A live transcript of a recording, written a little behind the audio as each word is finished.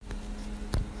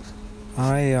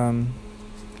I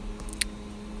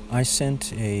I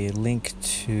sent a link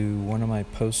to one of my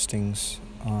postings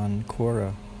on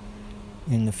Quora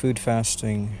in the food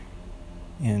fasting,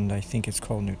 and I think it's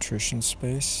called Nutrition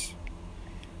Space,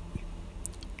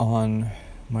 on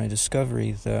my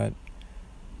discovery that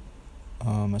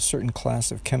a certain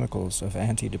class of chemicals, of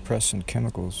antidepressant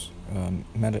chemicals,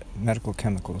 medical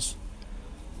chemicals,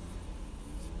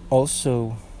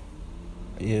 also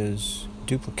is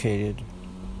duplicated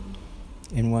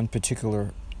in one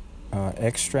particular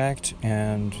extract,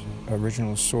 and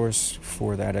original source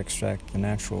for that extract, the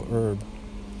natural herb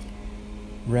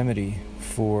remedy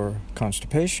for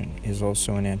constipation, is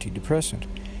also an antidepressant,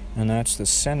 and that's the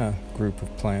senna group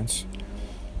of plants,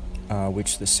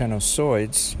 which the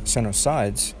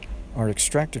senosides are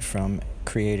extracted from,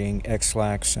 creating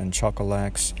X-lax and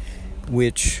Chocolax,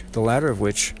 which the latter of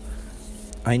which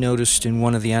I noticed in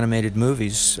one of the animated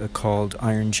movies called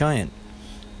Iron Giant.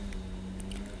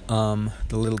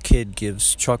 The little kid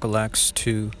gives Chocolax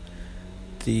to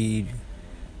the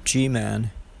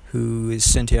G-Man, who is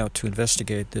sent out to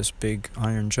investigate this big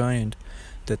Iron Giant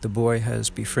that the boy has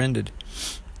befriended,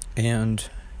 and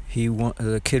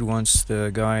the kid wants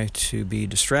the guy to be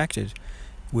distracted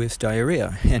with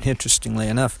diarrhea. And interestingly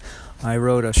enough, I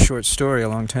wrote a short story a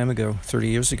long time ago, 30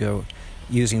 years ago,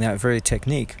 using that very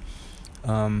technique,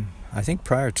 I think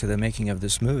prior to the making of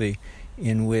this movie,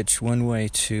 in which one way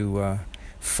to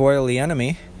foil the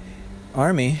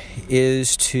army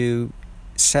is to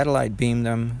satellite beam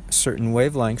them certain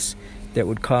wavelengths that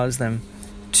would cause them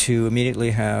to immediately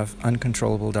have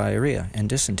uncontrollable diarrhea and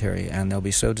dysentery, and they'll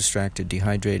be so distracted,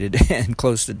 dehydrated, and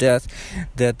close to death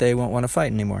that they won't want to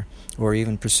fight anymore, or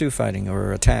even pursue fighting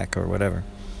or attack or whatever.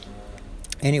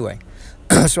 Anyway,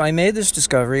 so I made this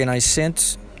discovery, and I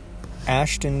sent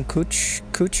Ashton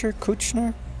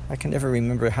Kutcher? I can never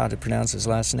remember how to pronounce his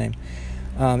last name.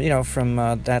 From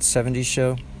that 70s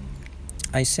show.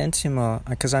 I sent him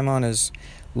because I'm on his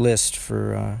list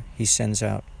for, he sends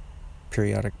out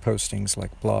periodic postings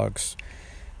like blogs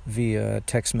via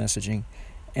text messaging.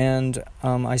 And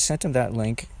I sent him that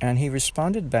link, and he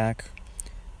responded back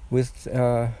with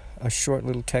a short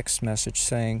little text message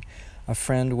saying, a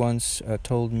friend once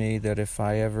told me that if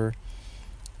I ever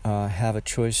have a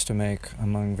choice to make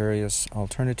among various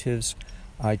alternatives,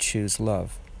 I choose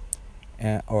love.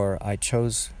 I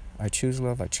chose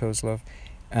love.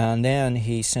 And then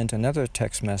he sent another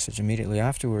text message immediately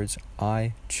afterwards,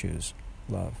 I choose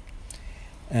love.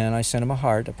 And I sent him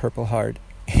a purple heart.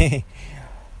 And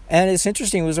it's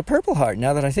interesting, it was a purple heart,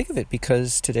 now that I think of it,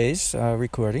 because today's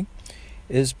recording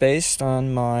is based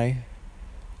on my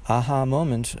aha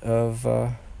moment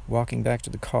of walking back to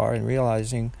the car and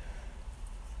realizing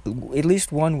at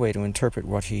least one way to interpret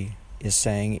what he is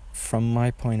saying from my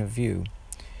point of view.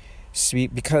 See,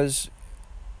 because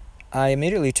I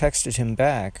immediately texted him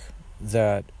back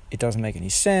that it doesn't make any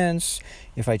sense.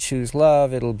 If I choose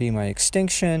love, it'll be my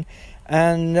extinction.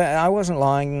 And I wasn't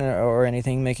lying or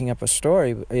anything, making up a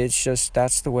story. It's just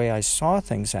that's the way I saw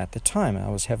things at the time. I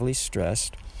was heavily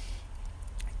stressed.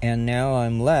 And now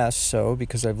I'm less so,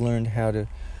 because I've learned how to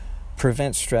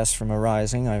prevent stress from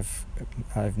arising.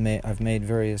 I've made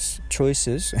various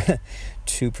choices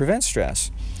to prevent stress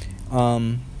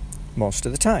most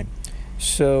of the time.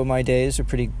 So my days are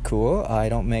pretty cool. I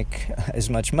don't make as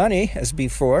much money as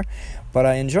before, but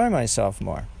I enjoy myself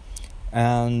more.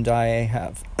 And I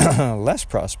have less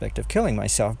prospect of killing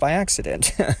myself by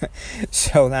accident.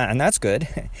 And that's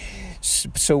good.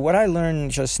 So what I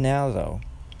learned just now, though,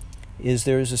 is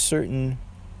there's a certain...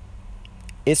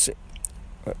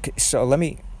 So let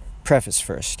me preface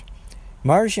first.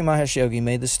 Maharishi Mahesh Yogi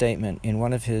made the statement in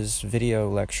one of his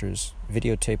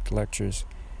videotaped lectures,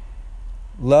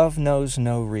 love knows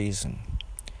no reason.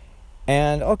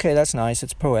 And okay, that's nice,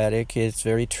 it's poetic, it's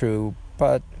very true,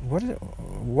 but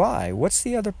why? What's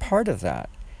the other part of that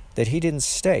he didn't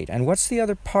state? And what's the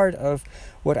other part of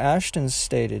what Ashton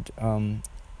stated,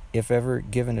 if ever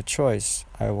given a choice,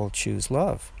 I will choose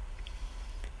love?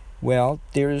 Well,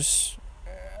 there's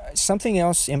something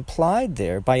else implied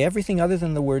there by everything other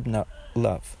than the word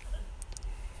love.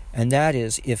 And that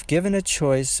is, if given a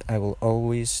choice, I will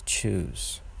always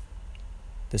choose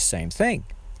the same thing,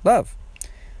 love.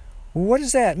 What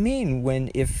does that mean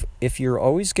if you're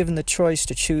always given the choice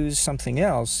to choose something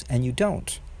else and you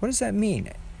don't? What does that mean?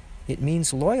 It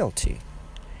means loyalty.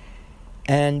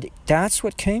 And that's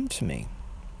what came to me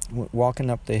walking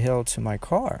up the hill to my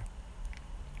car,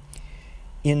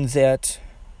 in that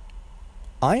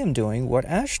I am doing what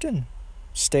Ashton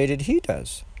stated he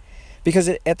does. Because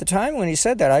at the time when he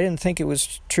said that, I didn't think it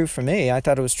was true for me. I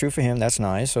thought it was true for him. That's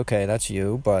nice. Okay, that's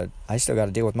you. But I still got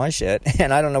to deal with my shit,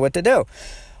 and I don't know what to do.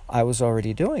 I was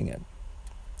already doing it.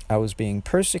 I was being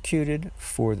persecuted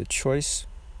for the choice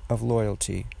of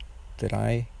loyalty that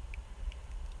I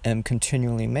am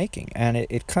continually making. And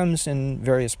it comes in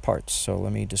various parts, so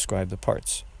let me describe the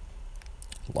parts.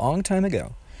 A long time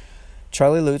ago,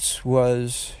 Charlie Lutz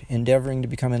was endeavoring to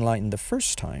become enlightened the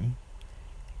first time,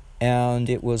 and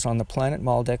it was on the planet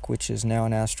Maldek, which is now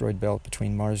an asteroid belt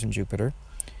between Mars and Jupiter,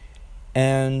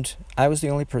 and I was the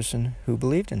only person who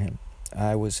believed in him.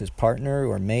 I was his partner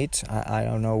or mate. I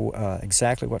don't know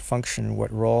exactly what function,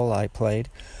 what role I played.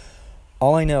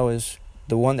 All I know is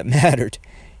the one that mattered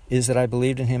is that I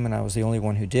believed in him, and I was the only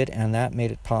one who did, and that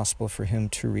made it possible for him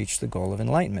to reach the goal of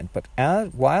enlightenment. But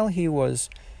while he was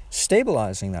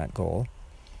stabilizing that goal,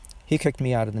 he kicked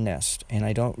me out of the nest, and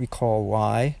I don't recall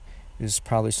why. It was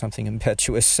probably something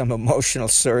impetuous, some emotional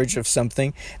surge of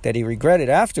something that he regretted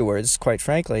afterwards, quite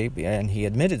frankly, and he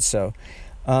admitted so.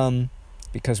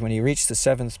 Because when he reached the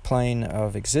seventh plane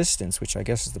of existence, which I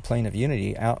guess is the plane of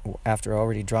unity, after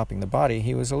already dropping the body,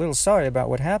 he was a little sorry about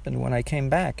what happened when I came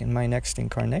back in my next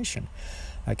incarnation.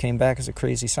 I came back as a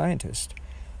crazy scientist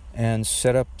and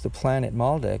set up the planet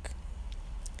Maldek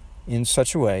in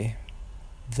such a way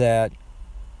that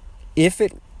if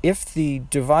the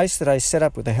device that I set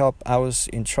up with the help, I was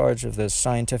in charge of the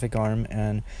scientific arm,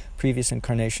 and previous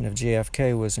incarnation of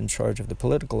JFK was in charge of the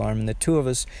political arm, and the two of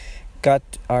us got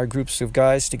our groups of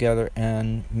guys together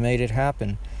and made it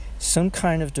happen. Some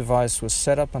kind of device was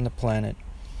set up on the planet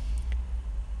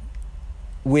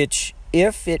which,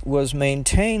 if it was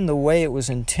maintained the way it was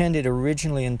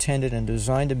originally intended and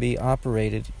designed to be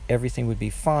operated, everything would be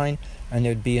fine and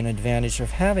there'd be an advantage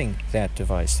of having that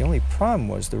device. The only problem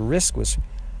was the risk was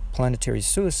planetary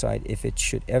suicide if it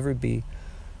should ever be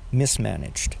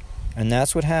mismanaged. And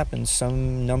that's what happened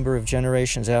some number of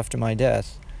generations after my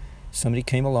death. Somebody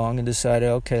came along and decided,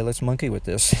 okay, let's monkey with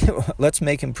this. Let's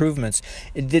make improvements.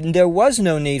 There was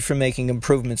no need for making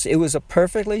improvements. It was a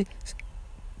perfectly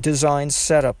designed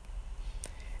setup.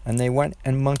 And they went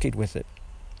and monkeyed with it.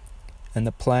 And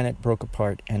the planet broke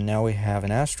apart. And now we have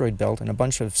an asteroid belt and a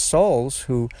bunch of souls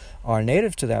who are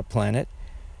native to that planet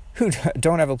who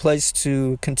don't have a place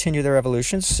to continue their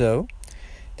evolution. So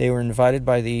they were invited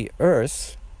by the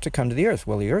Earth to come to the Earth.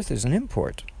 Well, the Earth is an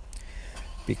import,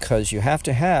 because you have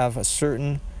to have a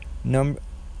certain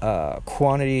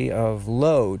quantity of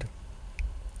load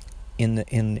in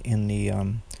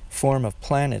the form of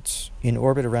planets in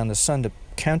orbit around the sun to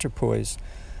counterpoise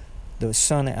the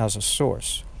sun as a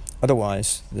source.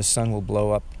 Otherwise, the sun will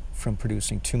blow up from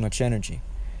producing too much energy,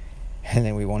 and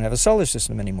then we won't have a solar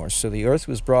system anymore. So the Earth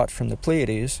was brought from the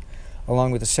Pleiades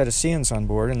along with the Cetaceans on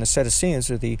board, and the Cetaceans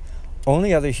are the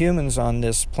only other humans on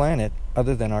this planet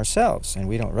other than ourselves, and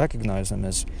we don't recognize them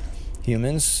as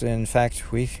humans. In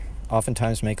fact, we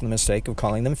oftentimes make the mistake of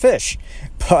calling them fish.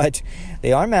 But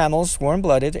they are mammals,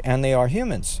 warm-blooded, and they are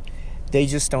humans. They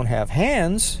just don't have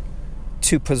hands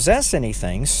to possess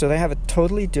anything, so they have a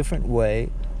totally different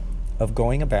way of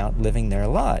going about living their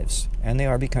lives. And they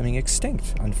are becoming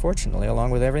extinct, unfortunately,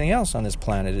 along with everything else on this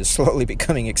planet is slowly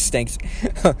becoming extinct.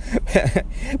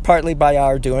 Partly by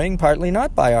our doing, partly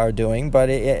not by our doing, but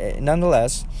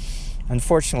nonetheless,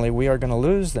 unfortunately, we are going to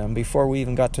lose them before we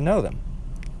even got to know them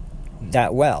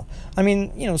that well. I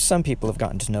mean, some people have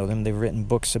gotten to know them. They've written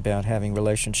books about having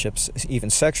relationships,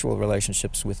 even sexual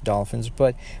relationships with dolphins,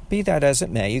 but be that as it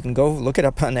may, you can go look it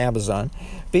up on Amazon,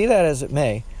 be that as it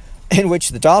may, in which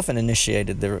the dolphin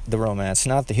initiated the romance,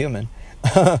 not the human.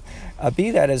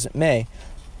 Be that as it may,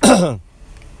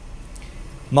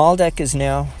 Maldek is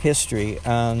now history,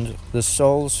 and the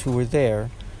souls who were there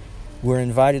were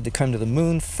invited to come to the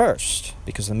moon first,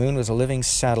 because the moon was a living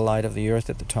satellite of the Earth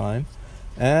at the time,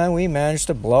 and we managed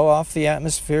to blow off the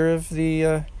atmosphere of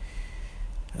the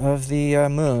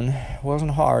moon. It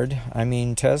wasn't hard. I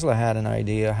mean, Tesla had an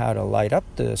idea how to light up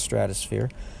the stratosphere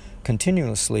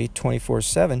continuously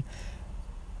 24/7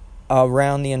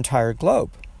 around the entire globe.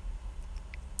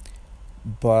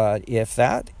 But if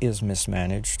that is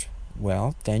mismanaged,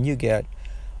 well, then you get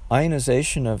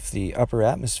ionization of the upper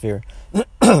atmosphere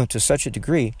to such a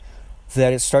degree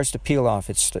that it starts to peel off.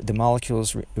 The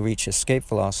molecules reach escape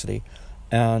velocity,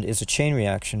 and it's a chain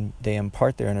reaction. They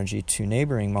impart their energy to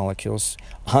neighboring molecules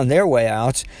on their way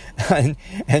out,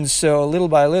 and so little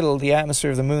by little the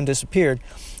atmosphere of the moon disappeared,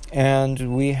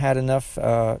 and we had enough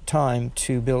time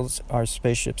to build our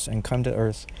spaceships and come to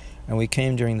Earth. And we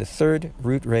came during the third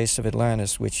root race of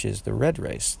Atlantis, which is the red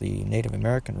race, the Native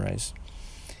American race.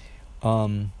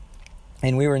 And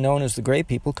we were known as the gray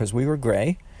people because we were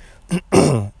gray.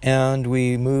 And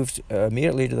we moved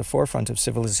immediately to the forefront of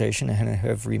civilization and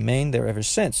have remained there ever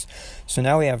since. So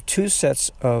now we have two sets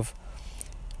of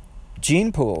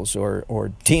gene pools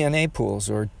or DNA pools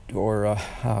or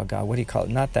oh God, what do you call it?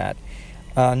 Not that.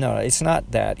 No, it's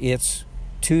not that. It's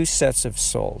two sets of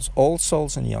souls, old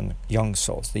souls and young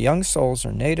souls. The young souls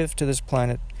are native to this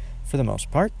planet for the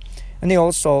most part, and the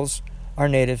old souls are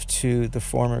native to the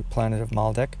former planet of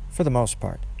Maldek for the most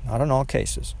part, not in all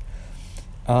cases.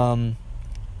 And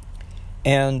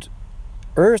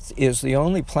Earth is the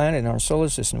only planet in our solar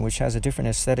system which has a different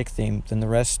aesthetic theme than the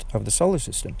rest of the solar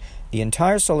system. The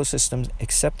entire solar system,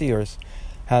 except the Earth,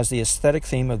 has the aesthetic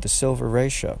theme of the silver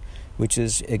ratio, which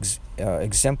is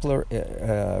exampled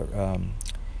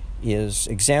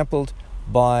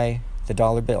by the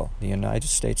dollar bill, the United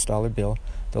States dollar bill.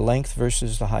 The length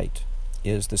versus the height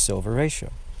is the silver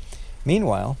ratio.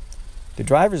 Meanwhile, the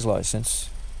driver's license,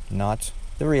 not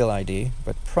the real ID,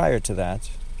 but prior to that,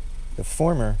 the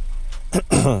former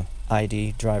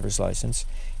ID driver's license,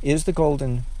 is the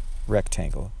golden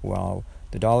rectangle, while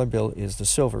the dollar bill is the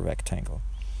silver rectangle.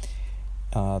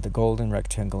 The golden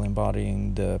rectangle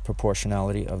embodying the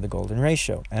proportionality of the golden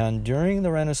ratio. And during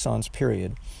the Renaissance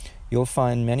period, you'll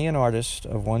find many an artist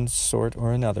of one sort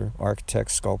or another,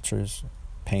 architects, sculptors,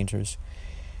 painters,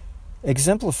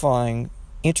 exemplifying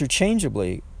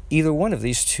interchangeably either one of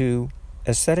these two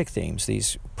aesthetic themes,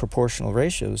 these proportional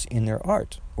ratios, in their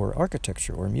art or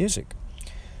architecture or music.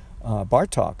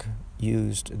 Bartók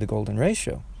used the golden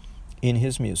ratio in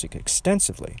his music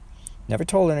extensively. Never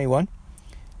told anyone,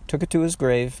 took it to his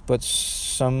grave, but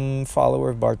some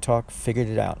follower of Bartók figured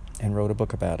it out and wrote a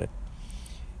book about it.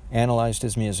 Analyzed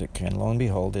his music, and lo and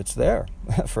behold, it's there.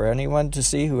 For anyone to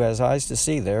see who has eyes to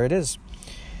see, there it is.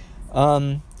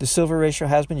 The silver ratio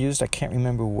has been used, I can't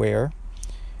remember where,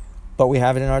 but we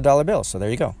have it in our dollar bill, so there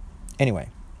you go. Anyway.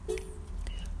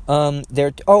 I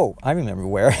remember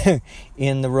where.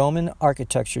 In the Roman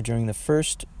architecture during the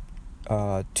first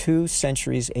 2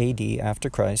 centuries AD after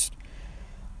Christ,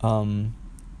 in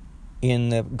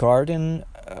the garden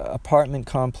apartment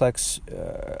complex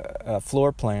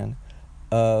floor plan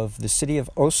of the city of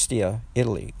Ostia,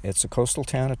 Italy. It's a coastal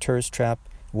town, a tourist trap.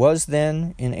 Was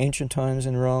then in ancient times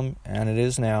in Rome, and it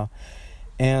is now.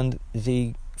 And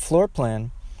the floor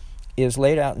plan is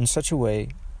laid out in such a way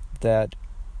that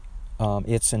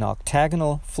it's an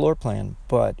octagonal floor plan,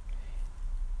 but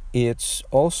it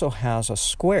also has a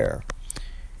square.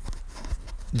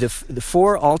 The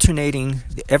four alternating,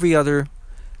 every other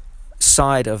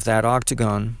side of that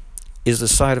octagon is the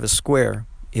side of a square,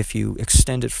 if you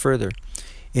extend it further,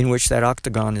 in which that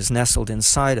octagon is nestled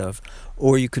inside of.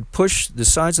 Or you could push the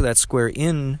sides of that square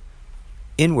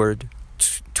inward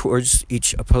towards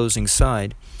each opposing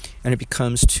side, and it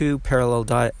becomes two parallel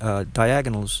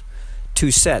diagonals, two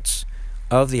sets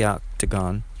of the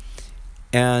octagon,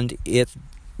 and it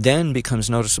then becomes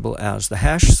noticeable as the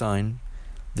hash sign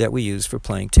that we use for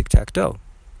playing tic-tac-toe.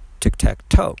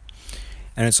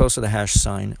 And it's also the hash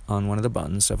sign on one of the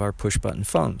buttons of our push-button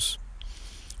phones.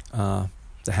 The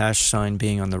hash sign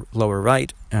being on the lower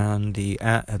right, and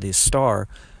the star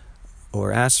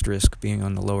or asterisk being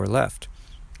on the lower left.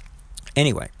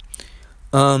 Anyway,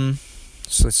 so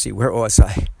let's see, where was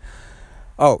I?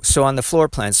 So on the floor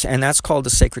plans, and that's called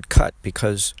the sacred cut,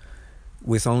 because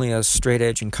with only a straight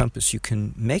edge and compass you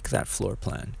can make that floor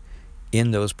plan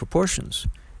in those proportions.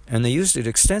 And they used it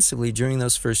extensively during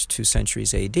those first 2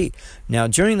 centuries AD. Now,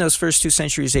 during those first 2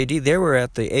 centuries AD, they were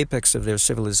at the apex of their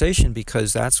civilization,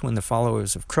 because that's when the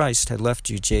followers of Christ had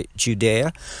left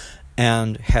Judea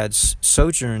and had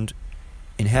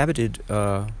inhabited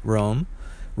Rome,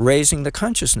 raising the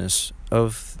consciousness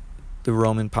of the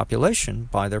Roman population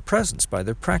by their presence, by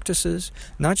their practices,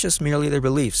 not just merely their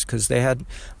beliefs, because they had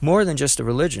more than just a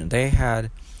religion. They had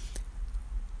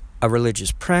a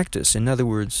religious practice. In other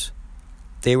words,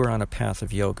 they were on a path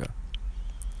of yoga.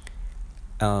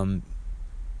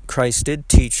 Christ did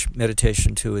teach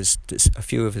meditation to a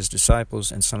few of his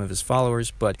disciples and some of his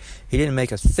followers, but he didn't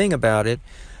make a thing about it,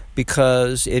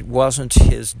 because it wasn't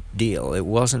his deal. It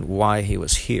wasn't why he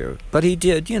was here. But he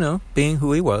did, being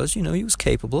who he was, he was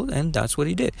capable, and that's what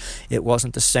he did. It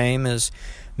wasn't the same as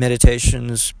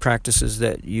meditations, practices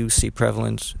that you see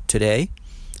prevalent today,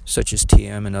 such as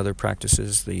TM and other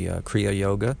practices, the Kriya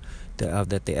Yoga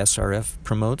that the SRF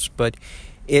promotes. But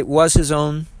it was his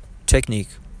own technique,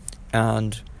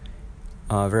 and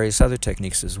various other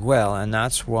techniques as well. And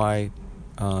that's why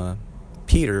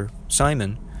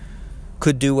Simon,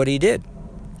 could do what he did,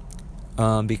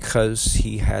 because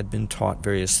he had been taught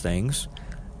various things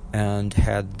and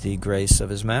had the grace of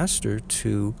his master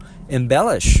to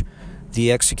embellish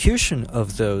the execution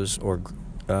of those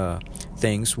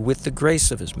things with the grace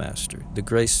of his master, the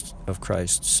grace of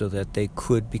Christ, so that they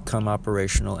could become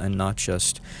operational and not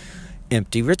just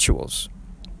empty rituals.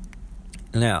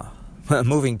 Now,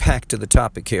 moving back to the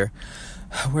topic here.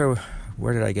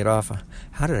 Where did I get off?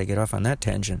 How did I get off on that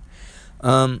tangent?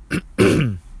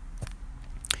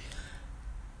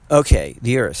 Okay,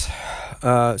 the earth.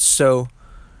 So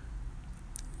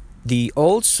the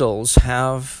old souls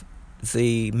have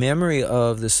the memory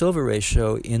of the silver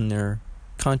ratio in their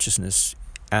consciousness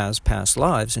as past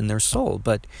lives in their soul.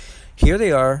 But here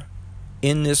they are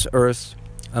in this earth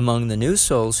among the new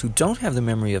souls who don't have the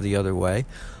memory of the other way.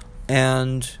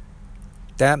 And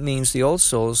that means the old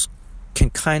souls can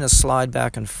kind of slide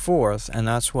back and forth. And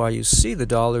that's why you see the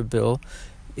dollar bill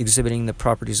exhibiting the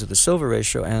properties of the silver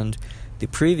ratio and the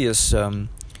previous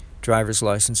driver's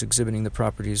license exhibiting the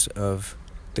properties of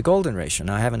the golden ratio.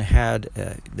 Now, I haven't had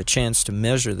the chance to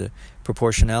measure the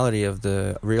proportionality of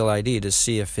the real ID to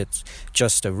see if it's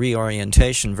just a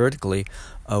reorientation vertically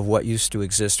of what used to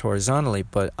exist horizontally,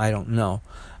 but I don't know.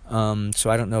 So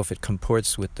I don't know if it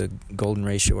comports with the golden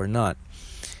ratio or not.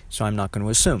 So I'm not going to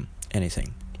assume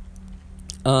anything.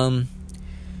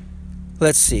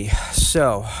 Let's see.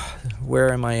 So,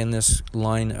 where am I in this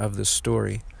line of the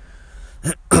story?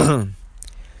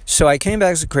 So I came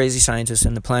back as a crazy scientist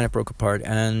and the planet broke apart,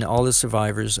 and all the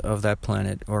survivors of that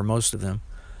planet, or most of them,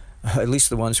 at least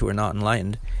the ones who were not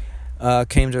enlightened,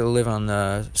 came to live on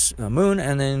the moon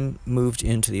and then moved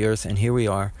into the earth, and here we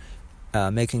are,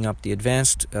 making up the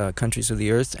advanced countries of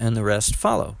the earth, and the rest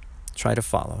try to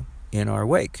follow in our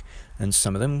wake. And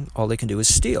some of them, all they can do is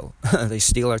steal. They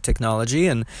steal our technology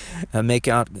and make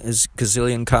out as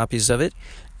gazillion copies of it,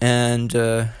 and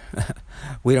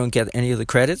we don't get any of the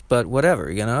credit, but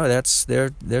whatever,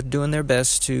 they're doing their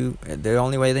best to, the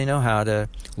only way they know how to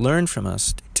learn from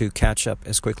us to catch up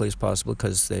as quickly as possible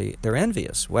because they're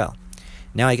envious. Well,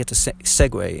 now I get to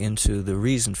segue into the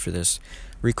reason for this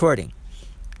recording.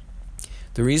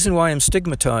 The reason why I'm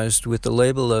stigmatized with the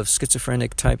label of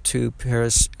schizophrenic type 2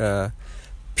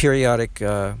 periodic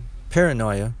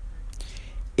paranoia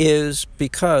is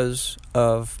because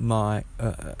of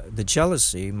the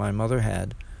jealousy my mother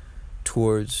had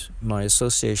towards my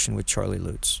association with Charlie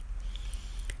Lutz.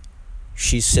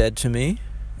 She said to me,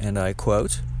 and I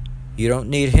quote, "You don't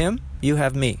need him, you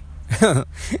have me."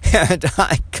 And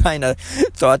I kind of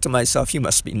thought to myself, you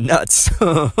must be nuts.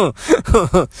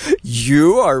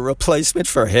 You are a replacement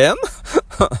for him?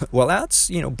 Well, that's,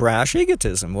 brash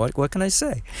egotism. What can I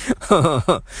say?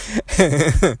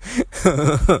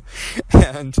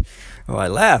 And I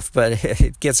laugh, but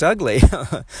it gets ugly.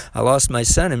 I lost my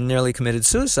son and nearly committed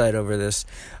suicide over this.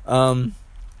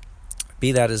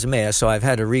 Be that as it may, so I've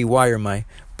had to rewire my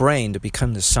brain to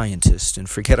become the scientist and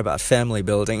forget about family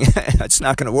building. It's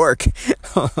not going to work.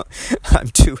 I'm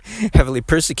too heavily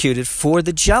persecuted for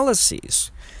the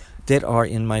jealousies that are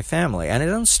in my family. And it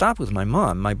don't stop with my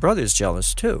mom. My brother's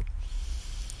jealous too.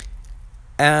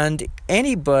 And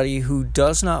anybody who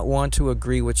does not want to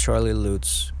agree with Charlie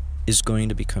Lutz is going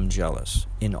to become jealous,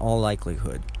 in all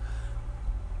likelihood.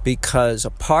 Because a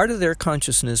part of their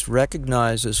consciousness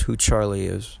recognizes who Charlie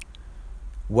is,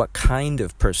 what kind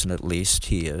of person at least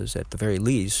he is, at the very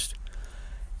least,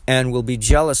 and will be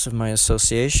jealous of my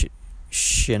association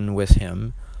with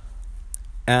him.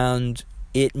 And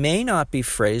it may not be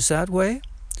phrased that way.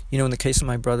 In the case of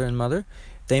my brother and mother,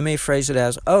 they may phrase it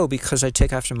as, because I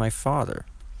take after my father.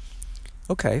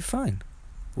 Okay, fine.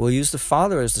 We'll use the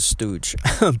father as the stooge.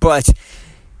 But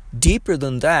deeper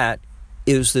than that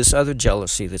is this other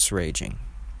jealousy that's raging.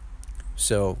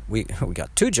 So we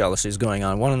got two jealousies going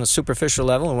on, one on the superficial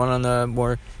level and one on the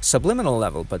more subliminal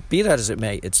level. But be that as it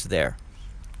may, it's there.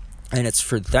 And it's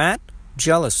for that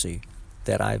jealousy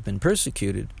that I've been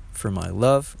persecuted for my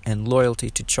love and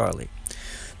loyalty to Charlie.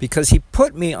 Because he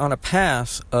put me on a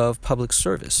path of public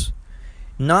service,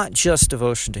 not just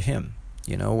devotion to him.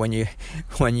 When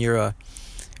you're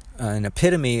an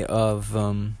epitome of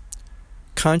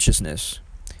consciousness,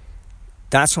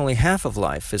 that's only half of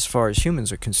life as far as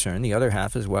humans are concerned. The other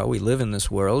half is, we live in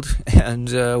this world, and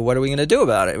what are we going to do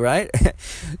about it, right?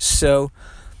 So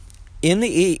in the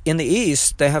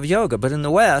East, they have yoga, but in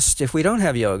the West, if we don't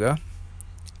have yoga,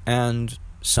 and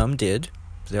some did,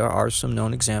 there are some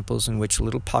known examples in which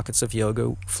little pockets of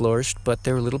yoga flourished, but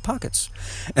they're little pockets.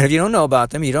 And if you don't know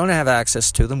about them, you don't have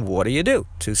access to them, what do you do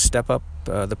to step up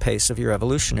the pace of your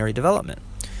evolutionary development?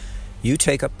 You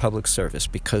take up public service,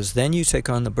 because then you take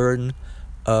on the burden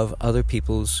of other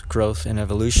people's growth and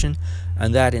evolution,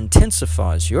 and that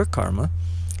intensifies your karma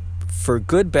for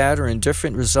good, bad, or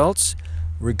indifferent results.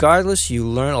 Regardless, you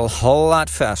learn a whole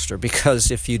lot faster, because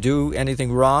if you do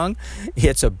anything wrong,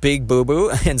 it's a big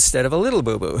boo-boo instead of a little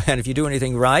boo-boo. And if you do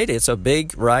anything right, it's a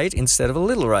big right instead of a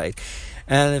little right.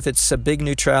 And if it's a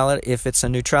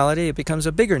neutrality, it becomes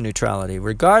a bigger neutrality.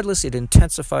 Regardless, it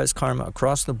intensifies karma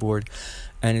across the board,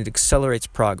 and it accelerates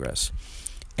progress.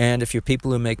 And if you're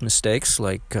people who make mistakes,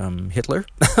 like Hitler,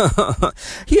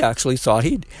 he actually thought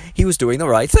he was doing the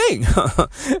right thing.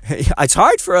 It's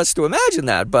hard for us to imagine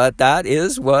that, but that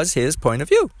was his point of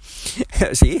view.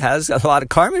 He has a lot of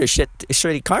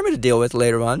shitty karma to deal with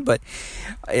later on, but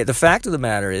the fact of the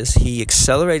matter is he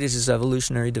accelerated his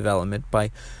evolutionary development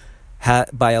by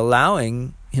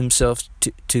allowing himself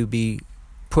to be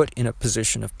put in a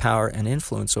position of power and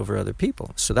influence over other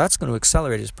people. So that's going to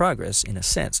accelerate his progress in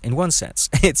one sense.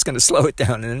 It's going to slow it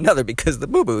down in another because of the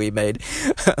boo-boo he made.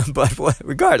 But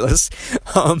regardless,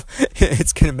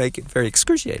 it's going to make it very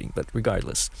excruciating. But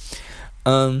regardless,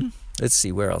 let's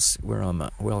see, where else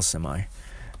am I?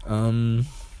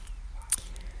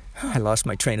 I lost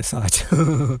my train of thought.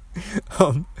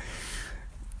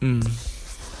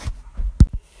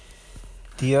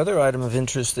 The other item of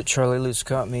interest that Charlie Lutz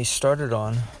got me started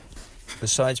on,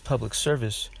 besides public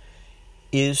service,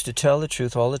 is to tell the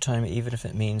truth all the time, even if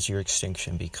it means your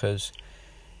extinction, because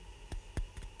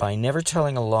by never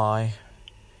telling a lie,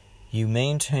 you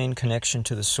maintain connection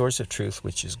to the source of truth,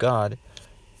 which is God,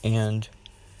 and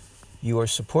you are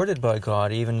supported by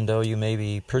God, even though you may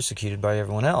be persecuted by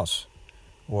everyone else,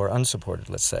 or unsupported,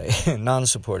 let's say,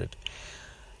 non-supported.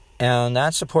 And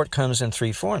that support comes in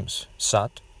three forms: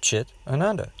 Sat, Chit,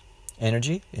 Ananda.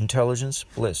 Energy, intelligence,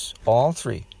 bliss. All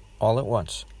three, all at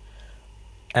once.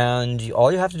 And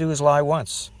all you have to do is lie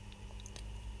once.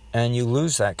 And you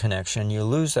lose that connection, you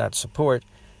lose that support,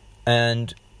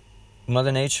 and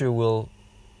Mother Nature will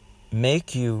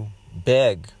make you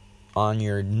beg on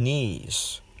your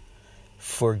knees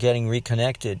for getting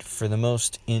reconnected for the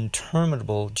most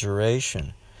interminable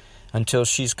duration, until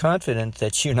she's confident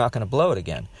that you're not going to blow it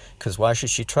again. Because why should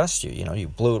she trust you? You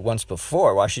blew it once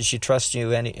before. Why should she trust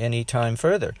you any time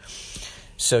further?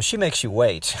 So she makes you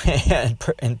wait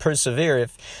and persevere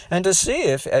and to see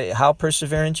how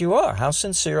perseverant you are. How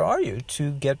sincere are you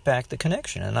to get back the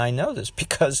connection? And I know this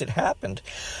because it happened.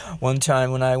 One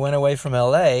time when I went away from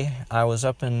L.A., I was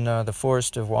up in the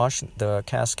forest of Washington, the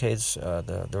Cascades,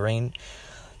 the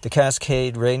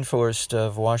Cascade rainforest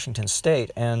of Washington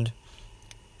State, and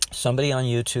somebody on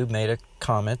YouTube made a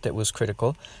comment that was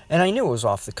critical, and I knew it was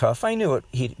off the cuff. I knew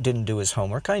he didn't do his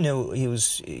homework. I knew he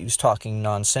was talking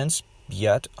nonsense,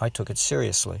 yet I took it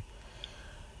seriously.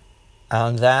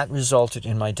 And that resulted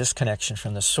in my disconnection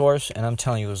from the source, and I'm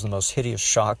telling you, it was the most hideous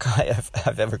shock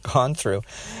I've ever gone through.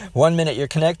 1 minute you're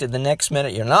connected, the next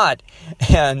minute you're not,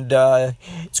 and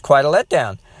it's quite a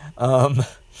letdown.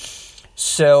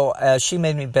 So she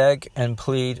made me beg and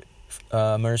plead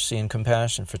mercy and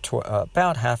compassion for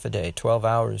about half a day, 12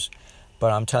 hours.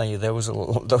 But I'm telling you, there was the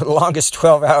longest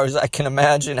 12 hours I can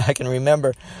imagine, I can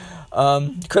remember.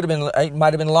 It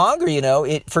might have been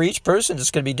longer, for each person it's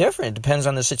going to be different. It depends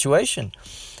on the situation.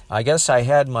 I guess I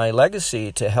had my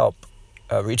legacy to help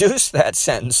reduce that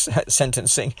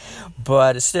sentencing.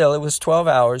 But still, it was 12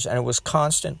 hours, and it was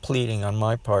constant pleading on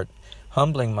my part,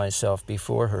 humbling myself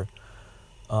before her.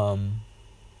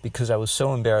 Because I was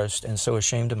so embarrassed and so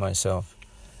ashamed of myself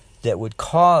that would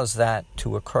cause that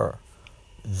to occur,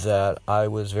 that I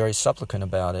was very supplicant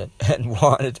about it and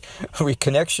wanted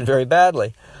reconnection very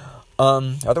badly.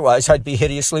 Otherwise, I'd be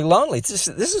hideously lonely. This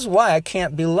is why I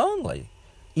can't be lonely,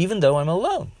 even though I'm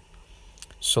alone.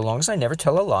 So long as I never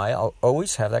tell a lie, I'll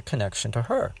always have that connection to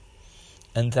her.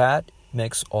 And that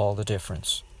makes all the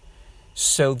difference.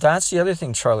 So that's the other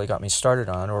thing Charlie got me started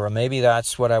on, or maybe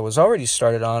that's what I was already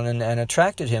started on and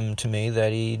attracted him to me,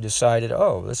 that he decided,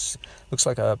 oh, this looks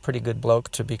like a pretty good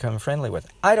bloke to become friendly with.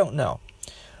 I don't know.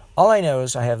 All I know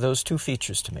is I have those two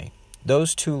features to me,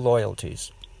 those two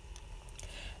loyalties,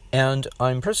 and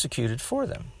I'm persecuted for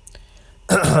them.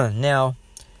 Now,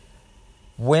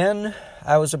 when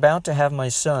I was about to have my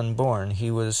son born, he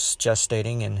was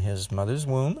gestating in his mother's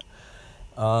womb,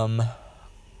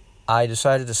 I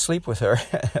decided to sleep with her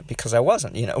because I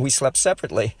wasn't. We slept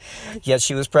separately. Yet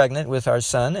she was pregnant with our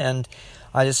son, and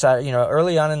I decided,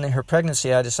 early on in her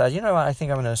pregnancy, I decided, I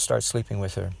think I'm going to start sleeping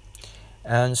with her.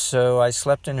 And so I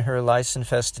slept in her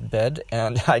lice-infested bed,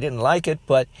 and I didn't like it,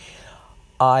 but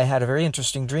I had a very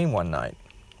interesting dream one night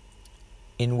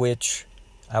in which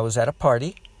I was at a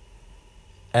party,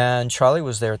 and Charlie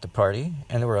was there at the party,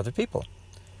 and there were other people.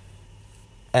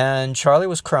 And Charlie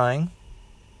was crying,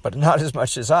 but not as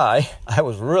much as I. I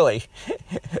was really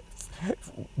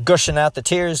gushing out the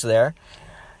tears there,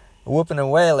 whooping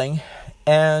and wailing.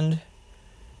 And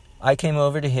I came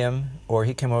over to him, or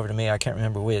he came over to me, I can't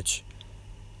remember which.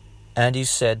 And he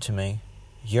said to me,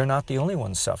 "You're not the only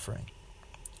one suffering."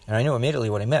 And I knew immediately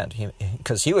what he meant,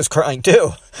 because he was crying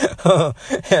too.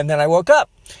 And then I woke up.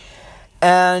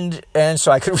 And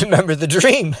so I could remember the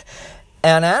dream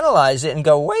and analyze it and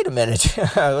go, wait a minute.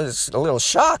 I was a little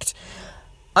shocked.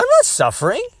 I'm not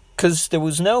suffering, because there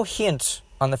was no hint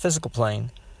on the physical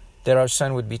plane that our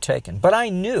son would be taken. But I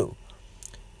knew.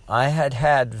 I had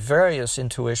had various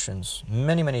intuitions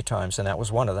many, many times, and that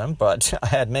was one of them, but I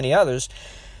had many others,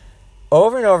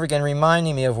 over and over again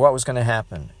reminding me of what was going to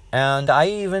happen. And I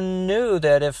even knew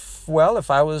that if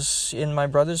I was in my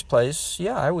brother's place,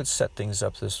 I would set things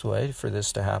up this way for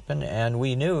this to happen. And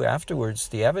we knew afterwards,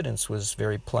 the evidence was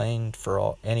very plain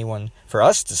for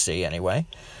us to see anyway,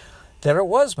 that it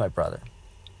was my brother.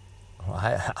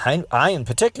 I in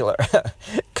particular,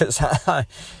 because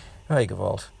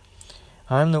Gewalt.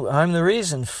 I'm the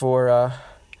reason for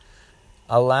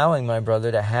allowing my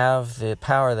brother to have the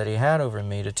power that he had over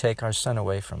me to take our son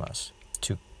away from us,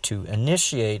 to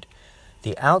initiate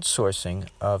the outsourcing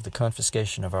of the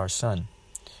confiscation of our son.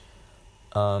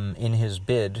 In his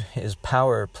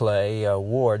power play,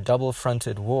 war,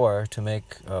 double-fronted war to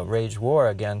wage war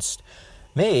against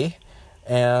me,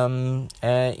 in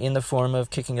the form of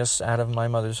kicking us out of my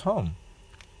mother's home.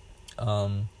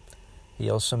 He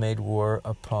also made war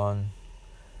upon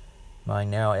my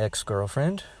now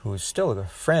ex-girlfriend, who is still a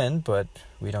friend, but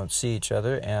we don't see each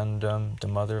other, and the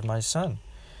mother of my son.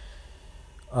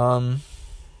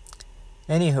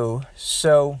 Anywho,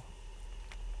 so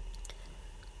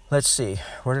let's see,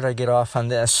 where did I get off on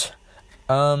this?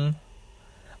 The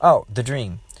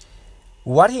dream.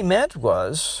 What he meant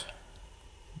was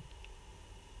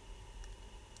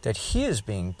that he is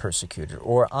being persecuted,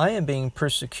 or I am being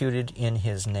persecuted in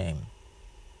his name,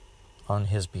 on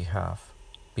his behalf,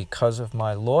 because of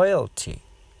my loyalty,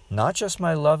 not just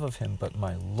my love of him, but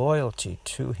my loyalty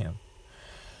to him.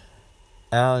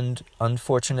 And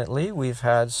unfortunately, we've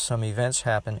had some events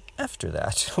happen after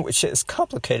that, which has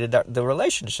complicated the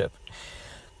relationship,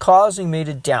 causing me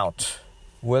to doubt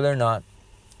whether or not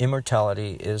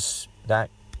immortality is that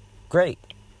great.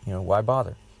 Why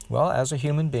bother? Well, as a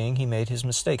human being, he made his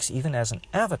mistakes, even as an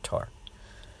avatar.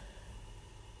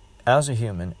 As a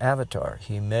human avatar,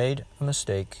 he made a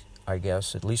mistake, I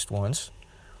guess, at least once,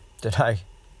 that I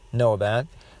know about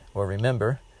or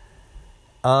remember,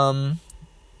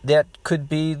 that could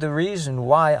be the reason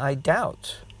why I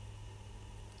doubt.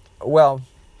 Well,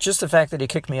 just the fact that he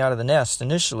kicked me out of the nest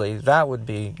initially, that would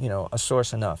be, a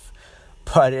source enough.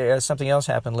 But something else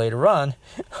happened later on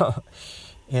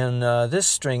in this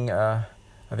string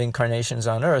of incarnations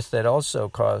on Earth that also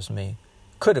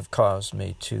could have caused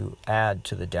me to add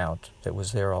to the doubt that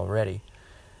was there already.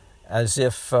 As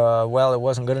if, it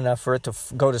wasn't good enough for it to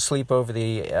go to sleep over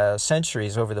the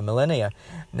centuries, over the millennia.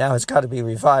 Now it's got to be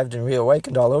revived and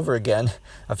reawakened all over again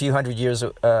a few hundred years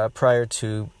prior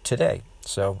to today.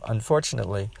 So,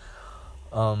 unfortunately,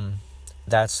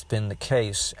 that's been the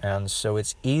case. And so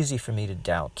it's easy for me to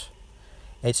doubt.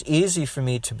 It's easy for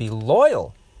me to be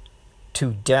loyal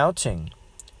to doubting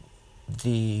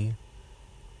the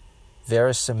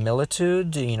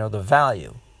verisimilitude, the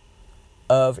value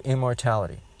of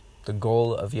immortality, the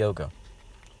goal of yoga,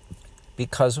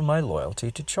 because of my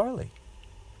loyalty to Charlie.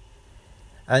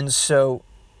 And so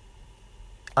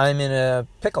I'm in a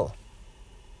pickle,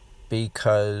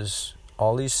 because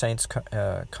all these saints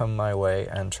come my way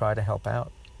and try to help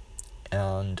out,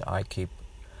 and I keep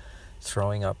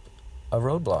throwing up a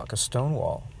roadblock, a stone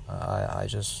wall. I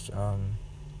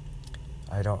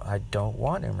don't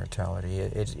want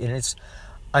immortality.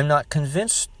 I'm not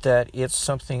convinced that it's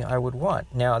something I would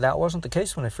want. Now, that wasn't the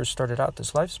case when I first started out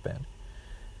this lifespan.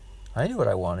 I knew what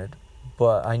I wanted,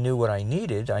 but I knew what I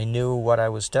needed. I knew what I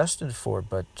was destined for,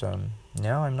 but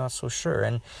now I'm not so sure.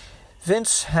 And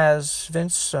Vince,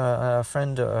 a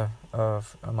friend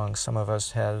among some of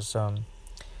us, has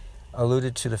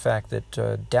alluded to the fact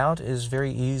that doubt is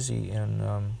very easy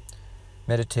in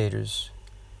meditators.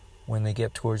 When they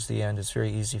get towards the end, it's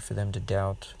very easy for them to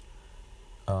doubt.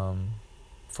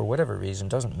 For whatever reason,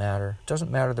 doesn't matter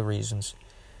the reasons.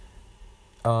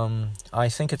 I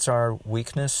think it's our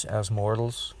weakness as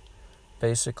mortals,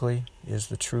 basically, is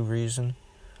the true reason.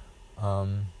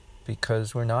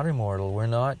 Because we're not immortal,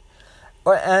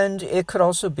 and it could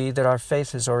also be that our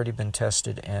faith has already been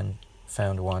tested and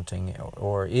found wanting,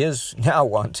 or is now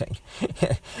wanting.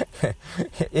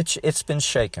 It's been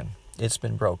shaken, it's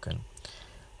been broken.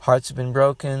 Hearts have been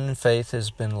broken, faith has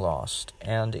been lost,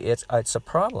 and it's a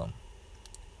problem.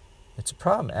 It's a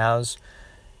problem, as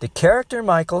the character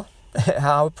Michael,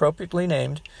 how appropriately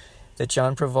named, that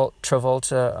John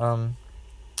Travolta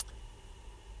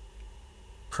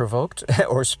provoked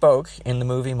or spoke in the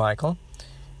movie Michael,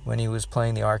 when he was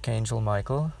playing the Archangel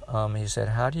Michael. He said,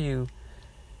 how do you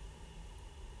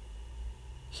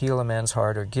heal a man's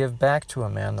heart or give back to a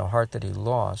man the heart that he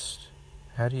lost?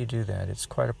 How do you do that? It's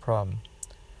quite a problem.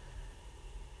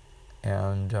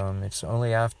 And it's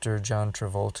only after John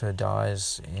Travolta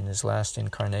dies in his last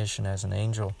incarnation as an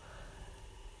angel,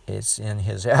 it's in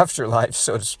his afterlife,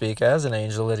 so to speak, as an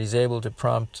angel, that he's able to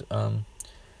prompt, I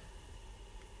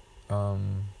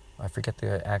forget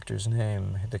the actor's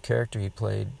name, the character he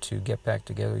played, to get back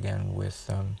together again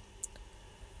with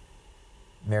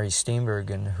Mary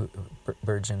Steenburgen,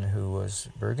 who was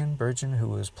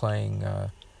playing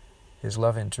his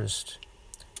love interest.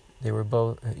 They were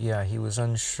both, he was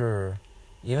unsure,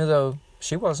 even though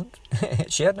she wasn't.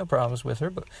 She had no problems with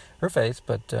her faith,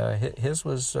 but his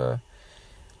was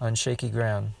on shaky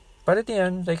ground. But at the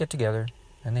end, they get together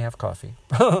and they have coffee.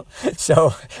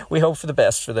 So we hope for the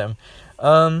best for them.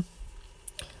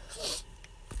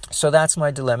 So that's my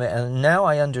dilemma. And now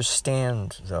I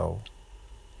understand, though,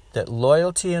 that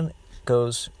loyalty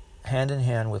goes hand in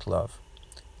hand with love.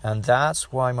 And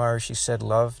that's why Maharishi said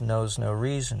love knows no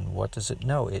reason. What does it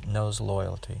know? It knows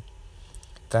loyalty.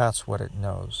 That's what it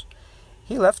knows.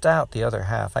 He left out the other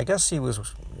half. I guess he was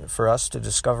for us to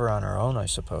discover on our own, I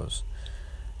suppose.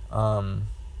 To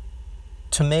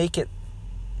make it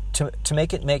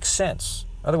make sense.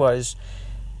 Otherwise,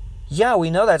 yeah, we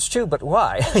know that's true, but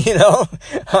why?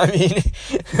 I mean,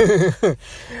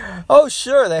 oh,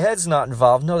 sure, the head's not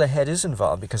involved. No, the head is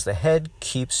involved because the head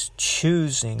keeps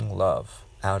choosing love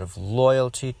out of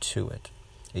loyalty to it.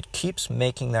 It keeps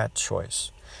making that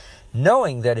choice,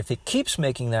 knowing that if it keeps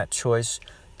making that choice,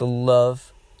 the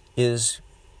love is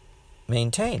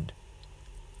maintained.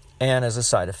 And as a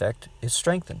side effect, it's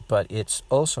strengthened, but it's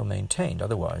also maintained.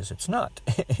 Otherwise, it's not.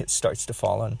 It starts to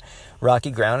fall on rocky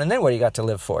ground, and then what do you got to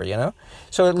live for,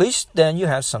 So at least then you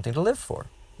have something to live for,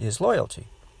 is loyalty.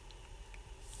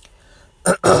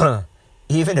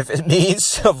 Even if it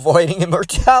means avoiding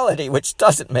immortality, which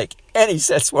doesn't make any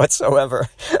sense whatsoever.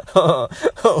 But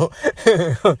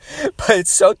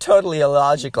it's so totally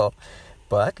illogical.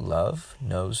 But love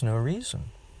knows no reason.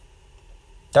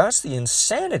 That's the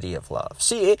insanity of love.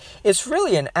 See, it's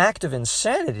really an act of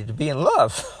insanity to be in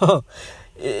love.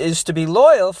 Is to be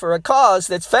loyal for a cause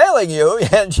that's failing you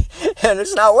and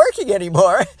it's not working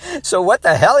anymore. So what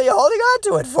the hell are you holding on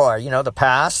to it for? The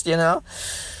past,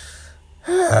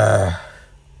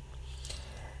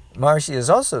 Maharishi has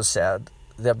also said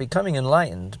that becoming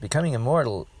enlightened, becoming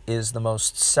immortal, is the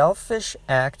most selfish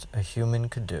act a human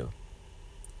could do.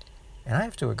 And I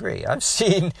have to agree. I've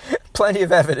seen plenty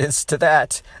of evidence to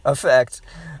that effect.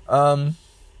 And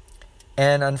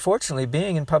unfortunately,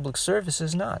 being in public service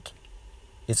is not.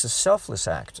 It's a selfless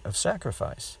act of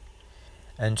sacrifice.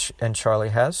 And Charlie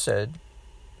has said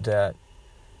that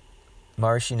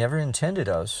Maharishi never intended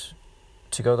us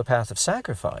to go the path of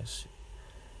sacrifice,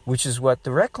 which is what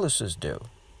the recluses do,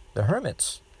 the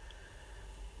hermits.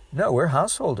 No, we're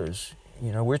householders.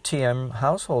 We're TM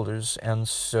householders, and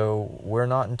so we're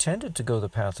not intended to go the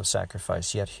path of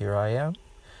sacrifice, yet here I am,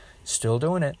 still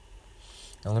doing it.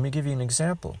 Now let me give you an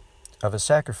example of a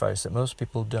sacrifice that most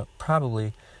people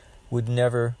probably would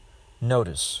never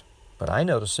notice, but I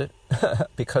notice it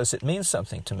because it means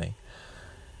something to me.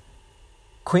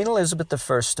 Queen Elizabeth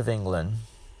I of England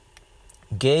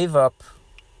gave up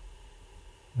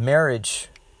marriage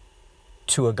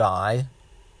to a guy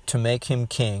to make him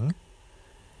king,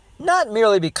 not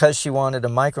merely because she wanted to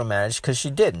micromanage, because she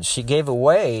didn't. She gave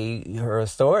away her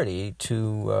authority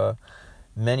to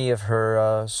many of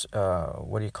her,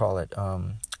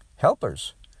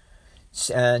 helpers,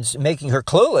 and making her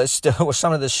clueless to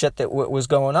some of the shit that was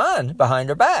going on behind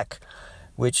her back,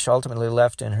 which ultimately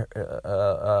resulted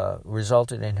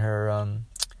in her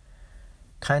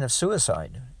kind of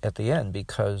suicide at the end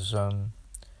because of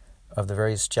the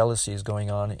various jealousies going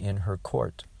on in her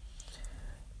court.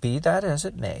 Be that as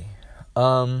it may,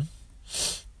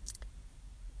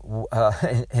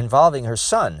 involving her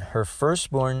son, her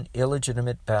firstborn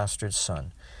illegitimate bastard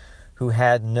son, who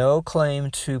had no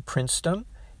claim to princedom,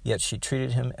 yet she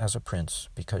treated him as a prince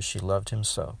because she loved him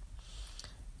so.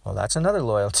 Well, that's another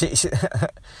loyalty.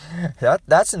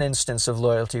 That's an instance of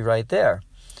loyalty right there.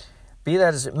 Be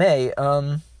that as it may,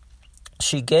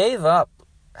 she gave up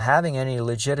having any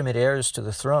legitimate heirs to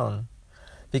the throne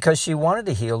because she wanted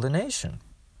to heal the nation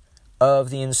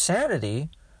of the insanity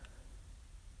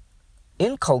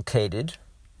initiated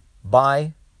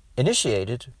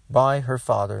by her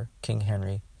father, King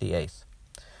Henry VIII,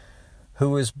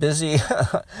 who was busy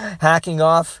hacking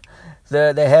off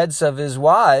the heads of his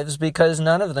wives because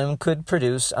none of them could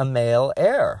produce a male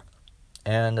heir.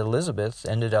 And Elizabeth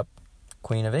ended up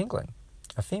Queen of England,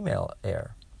 a female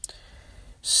heir.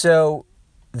 So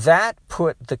that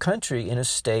put the country in a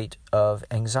state of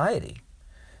anxiety,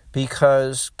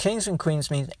 because kings and queens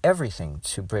mean everything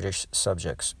to British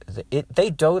subjects. They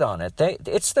dote on it.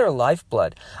 It's their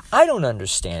lifeblood. I don't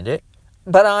understand it,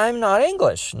 but I'm not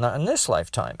English, not in this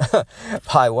lifetime.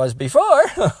 I was before,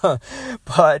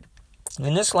 but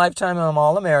in this lifetime I'm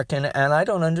all American, and I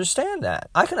don't understand that.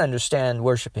 I can understand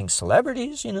worshiping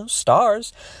celebrities,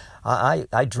 stars.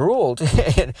 I drooled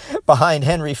behind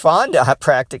Henry Fonda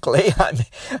practically.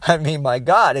 I mean, my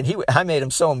God! And I made him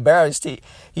so embarrassed.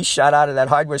 He shot out of that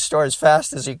hardware store as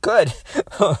fast as he could.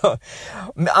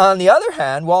 On the other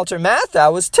hand, Walter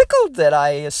Matthau was tickled that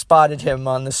I spotted him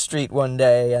on the street one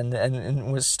day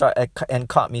and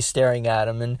caught me staring at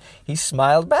him, and he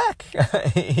smiled back.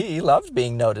 He loved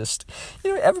being noticed.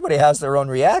 Everybody has their own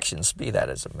reactions. Be that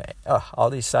as it may. Oh, all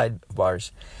these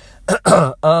sidebars.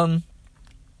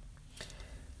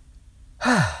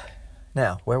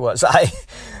 Now, where was I?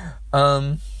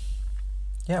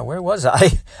 Where was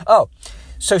I? Oh,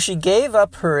 so she gave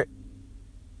up her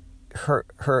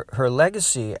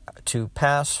legacy to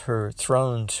pass her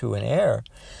throne to an heir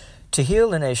to heal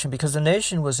the nation, because the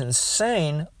nation was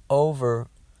insane over,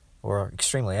 or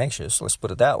extremely anxious, let's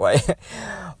put it that way,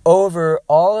 over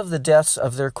all of the deaths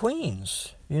of their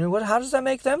queens. How does that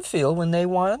make them feel when they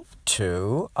want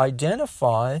to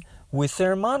identify with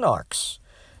their monarchs?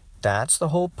 That's the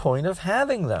whole point of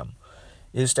having them,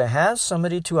 is to have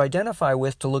somebody to identify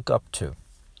with, to look up to.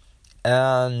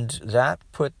 And that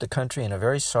put the country in a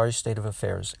very sorry state of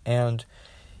affairs. And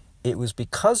it was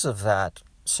because of that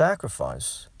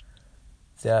sacrifice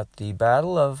that the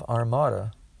Battle of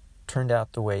Armada turned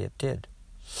out the way it did.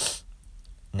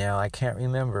 Now, I can't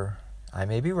remember, I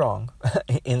may be wrong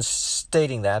in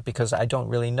stating that, because I don't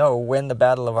really know when the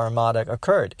Battle of Armada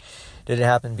occurred. Did it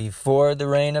happen before the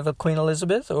reign of Queen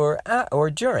Elizabeth or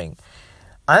during?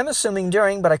 I'm assuming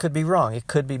during, but I could be wrong. It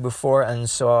could be before, and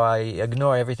so I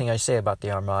ignore everything I say about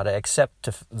the Armada, except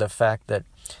the fact that,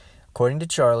 according to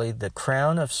Charlie, the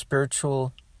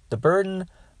burden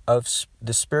of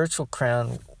the spiritual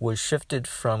crown was shifted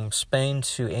from Spain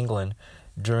to England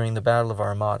during the Battle of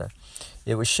Armada.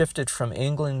 It was shifted from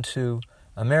England to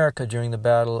America during the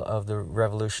Battle of the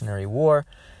Revolutionary War,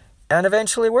 and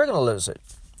eventually we're going to lose it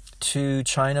to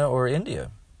China or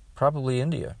India, probably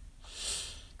India.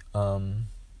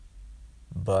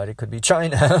 But it could be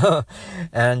China,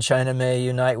 and China may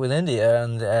unite with India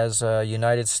and as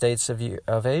United States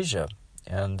of Asia,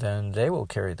 and then they will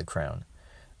carry the crown,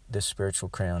 this spiritual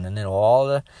crown, and then all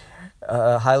the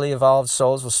highly evolved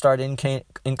souls will start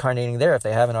incarnating there, if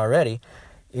they haven't already,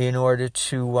 in order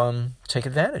to take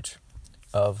advantage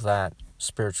of that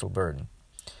spiritual burden.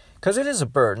 Because it is a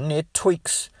burden. It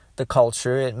tweaks the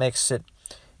culture. It makes it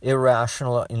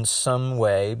irrational in some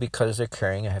way because they're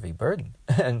carrying a heavy burden.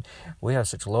 And we have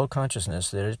such low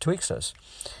consciousness that it tweaks us.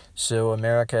 So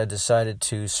America decided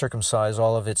to circumcise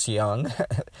all of its young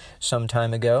some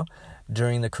time ago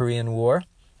during the Korean War.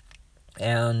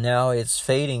 And now it's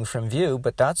fading from view,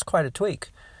 but that's quite a tweak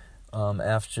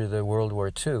after the World War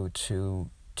II to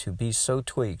be so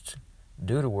tweaked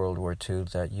due to World War II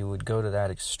that you would go to that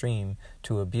extreme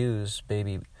to abuse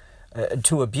the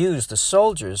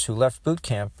soldiers who left boot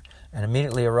camp and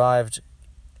immediately arrived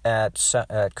at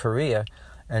Korea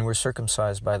and were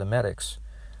circumcised by the medics,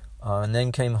 and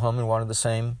then came home and wanted the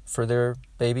same for their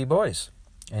baby boys,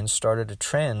 and started a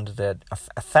trend,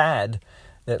 a fad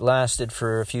that lasted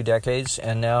for a few decades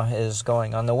and now is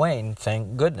going on the wane,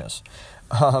 thank goodness.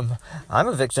 I'm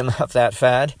a victim of that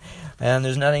fad, and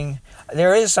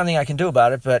there is something I can do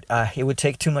about it, but it would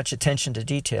take too much attention to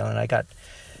detail, and I got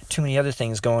too many other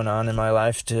things going on in my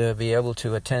life to be able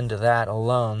to attend to that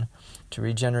alone, to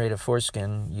regenerate a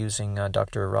foreskin using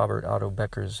Dr. Robert Otto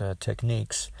Becker's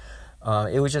techniques.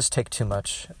 It would just take too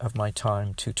much of my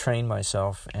time to train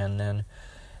myself and then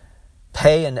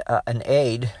pay an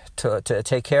aide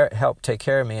to help take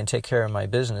care of me and take care of my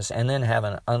business, and then have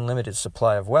an unlimited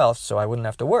supply of wealth so I wouldn't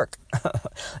have to work.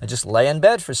 I just lay in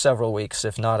bed for several weeks,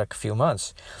 if not a few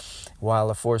months, while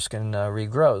the foreskin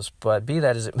regrows. But be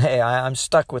that as it may, I'm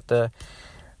stuck with the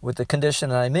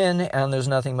condition I'm in, and there's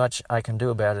nothing much I can do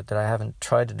about it that I haven't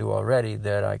tried to do already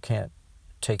that I can't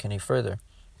take any further.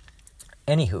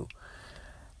 Anywho,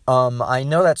 I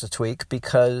know that's a tweak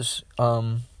because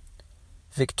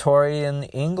Victorian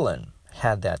England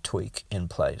had that tweak in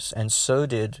place, and so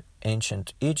did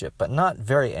ancient Egypt, but not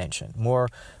very ancient, more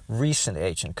recent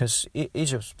ancient, because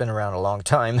Egypt's been around a long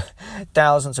time,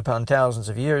 thousands upon thousands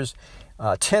of years,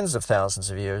 tens of thousands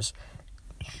of years,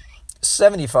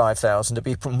 75,000 to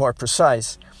be more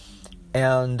precise,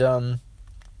 and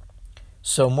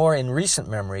So more in recent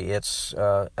memory, it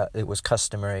was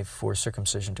customary for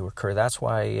circumcision to occur. That's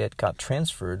why it got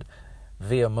transferred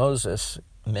via Moses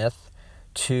myth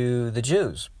to the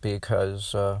Jews,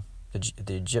 because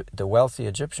the wealthy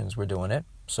Egyptians were doing it.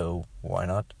 So why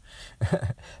not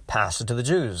pass it to the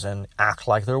Jews and act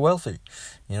like they're wealthy?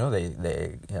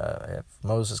 If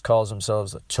Moses calls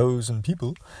themselves the chosen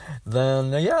people,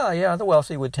 then the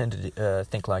wealthy would tend to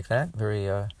think like that, very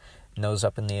nose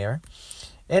up in the air.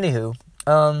 Anywho,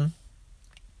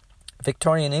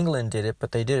 Victorian England did it,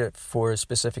 but they did it for a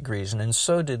specific reason, and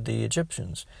so did the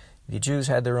Egyptians. The Jews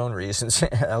had their own reasons,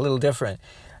 a little different,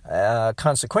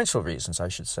 consequential reasons, I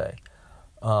should say.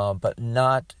 But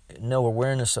no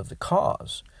awareness of the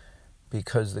cause,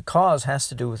 because the cause has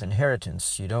to do with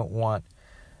inheritance. You don't want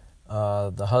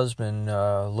the husband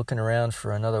looking around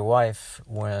for another wife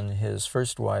when his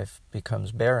first wife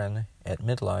becomes barren at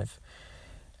midlife,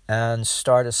 and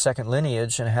start a second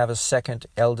lineage and have a second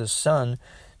eldest son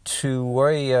to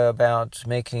worry about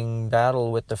making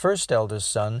battle with the first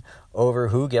eldest son over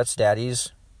who gets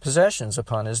daddy's possessions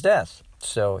upon his death,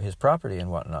 so his property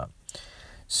and whatnot.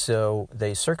 So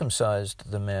they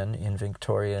circumcised the men in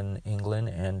Victorian England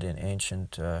and in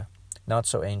ancient, not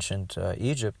so ancient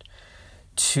Egypt,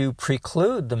 to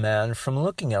preclude the man from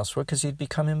looking elsewhere, because he'd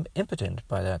become impotent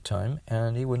by that time,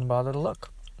 and he wouldn't bother to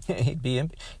look. He's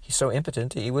so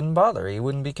impotent he wouldn't bother. He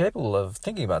wouldn't be capable of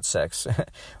thinking about sex.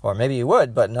 Or maybe he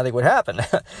would, but nothing would happen.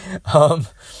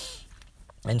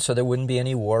 And so there wouldn't be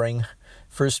any warring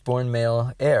firstborn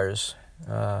male heirs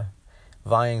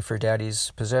vying for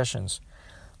daddy's possessions.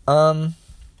 Boy,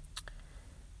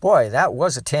 that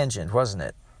was a tangent, wasn't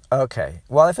it? Okay.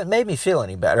 Well, if it made me feel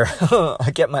any better,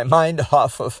 I get my mind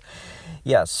off of...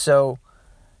 Yes, so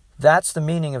that's the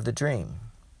meaning of the dream.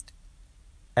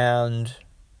 And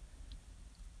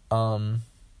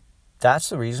that's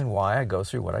the reason why I go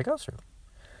through what I go through.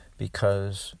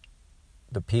 Because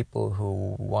the people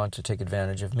who want to take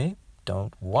advantage of me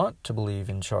don't want to believe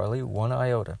in Charlie one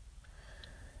iota.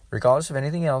 Regardless of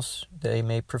anything else they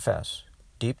may profess.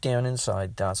 Deep down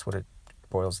inside, that's what it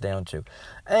boils down to.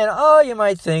 And, you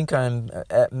might think I'm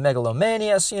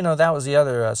megalomaniac. That was the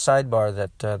other sidebar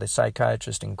that the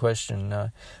psychiatrist in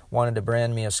question wanted to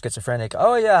brand me as schizophrenic.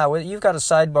 Oh, yeah, well, you've got a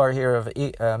sidebar here of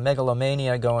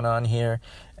megalomania going on here.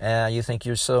 You think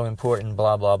you're so important,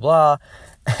 blah, blah, blah.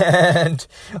 And,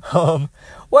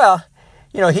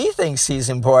 he thinks he's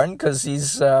important because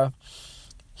he's the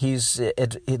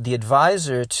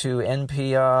advisor to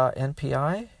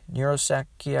NPI,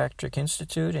 Neuropsychiatric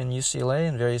Institute in UCLA,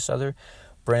 and various other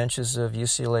branches of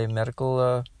UCLA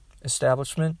medical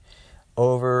establishment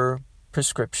over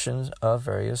prescriptions of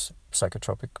various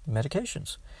psychotropic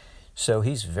medications. So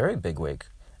he's very bigwig.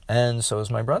 And so is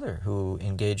my brother, who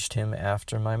engaged him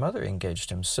after my mother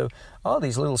engaged him. So all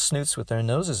these little snoots with their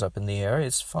noses up in the air,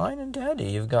 it's fine and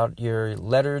dandy. You've got your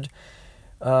lettered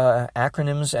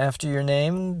acronyms after your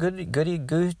name. Goody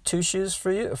two shoes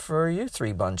for you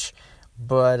three bunch.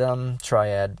 But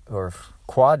triad or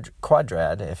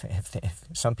quadrad, if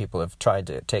some people have tried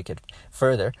to take it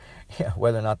further,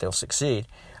 whether or not they'll succeed.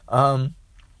 But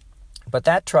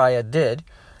that triad did,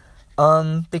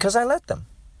 because I let them.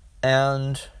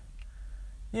 And,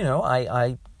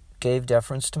 I gave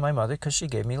deference to my mother because she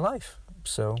gave me life.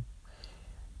 So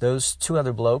those two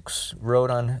other blokes rode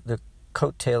on the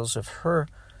coattails of her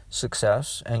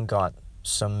success and got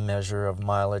some measure of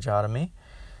mileage out of me.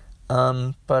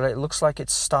 But it looks like it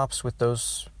stops with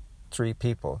those three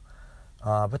people.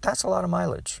 But that's a lot of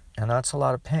mileage, and that's a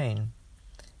lot of pain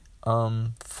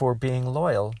for being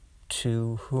loyal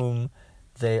to whom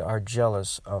they are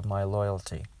jealous of my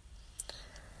loyalty.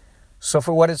 So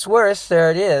for what it's worth,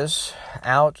 there it is,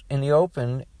 out in the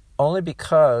open, only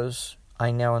because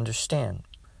I now understand.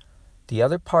 The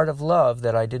other part of love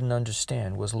that I didn't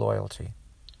understand was loyalty.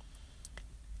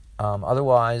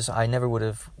 Otherwise, I never would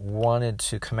have wanted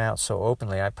to come out so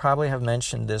openly. I probably have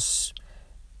mentioned this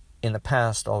in the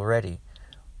past already.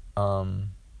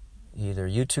 Either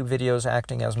YouTube videos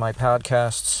acting as my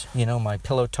podcasts, my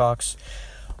pillow talks,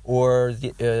 or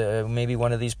maybe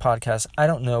one of these podcasts. I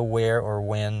don't know where or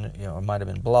when, it might have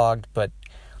been blogged, but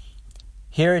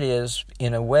here it is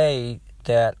in a way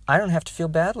that I don't have to feel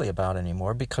badly about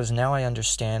anymore, because now I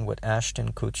understand what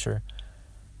Ashton Kutcher,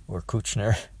 or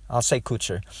Kutcher, I'll say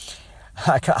Kutcher,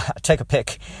 take a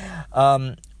pick,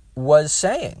 was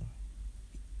saying.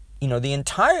 The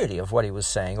entirety of what he was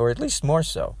saying, or at least more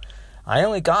so. I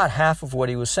only got half of what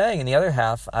he was saying, and the other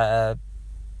half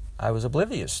I was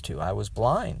oblivious to. I was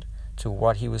blind to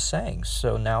what he was saying.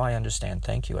 So now I understand.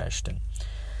 Thank you, Ashton,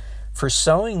 for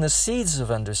sowing the seeds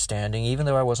of understanding, even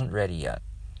though I wasn't ready yet.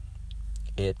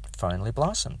 It finally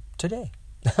blossomed today.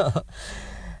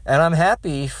 And I'm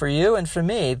happy for you and for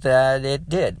me that it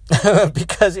did,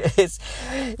 because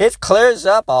it clears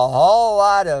up a whole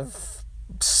lot of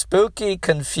spooky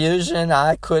confusion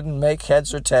I couldn't make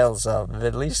heads or tails of.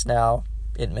 At least now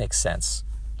it makes sense.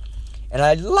 And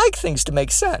I like things to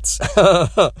make sense.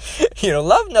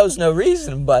 Love knows no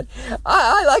reason, but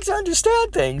I like to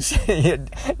understand things.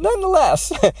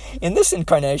 Nonetheless, in this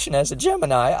incarnation as a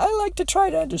Gemini, I like to try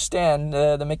to understand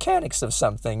the mechanics of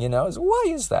something, why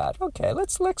is that? Okay,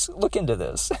 let's look into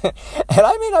this. And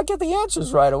I may not get the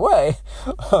answers right away,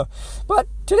 but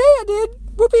today I did.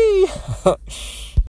 Whoopee!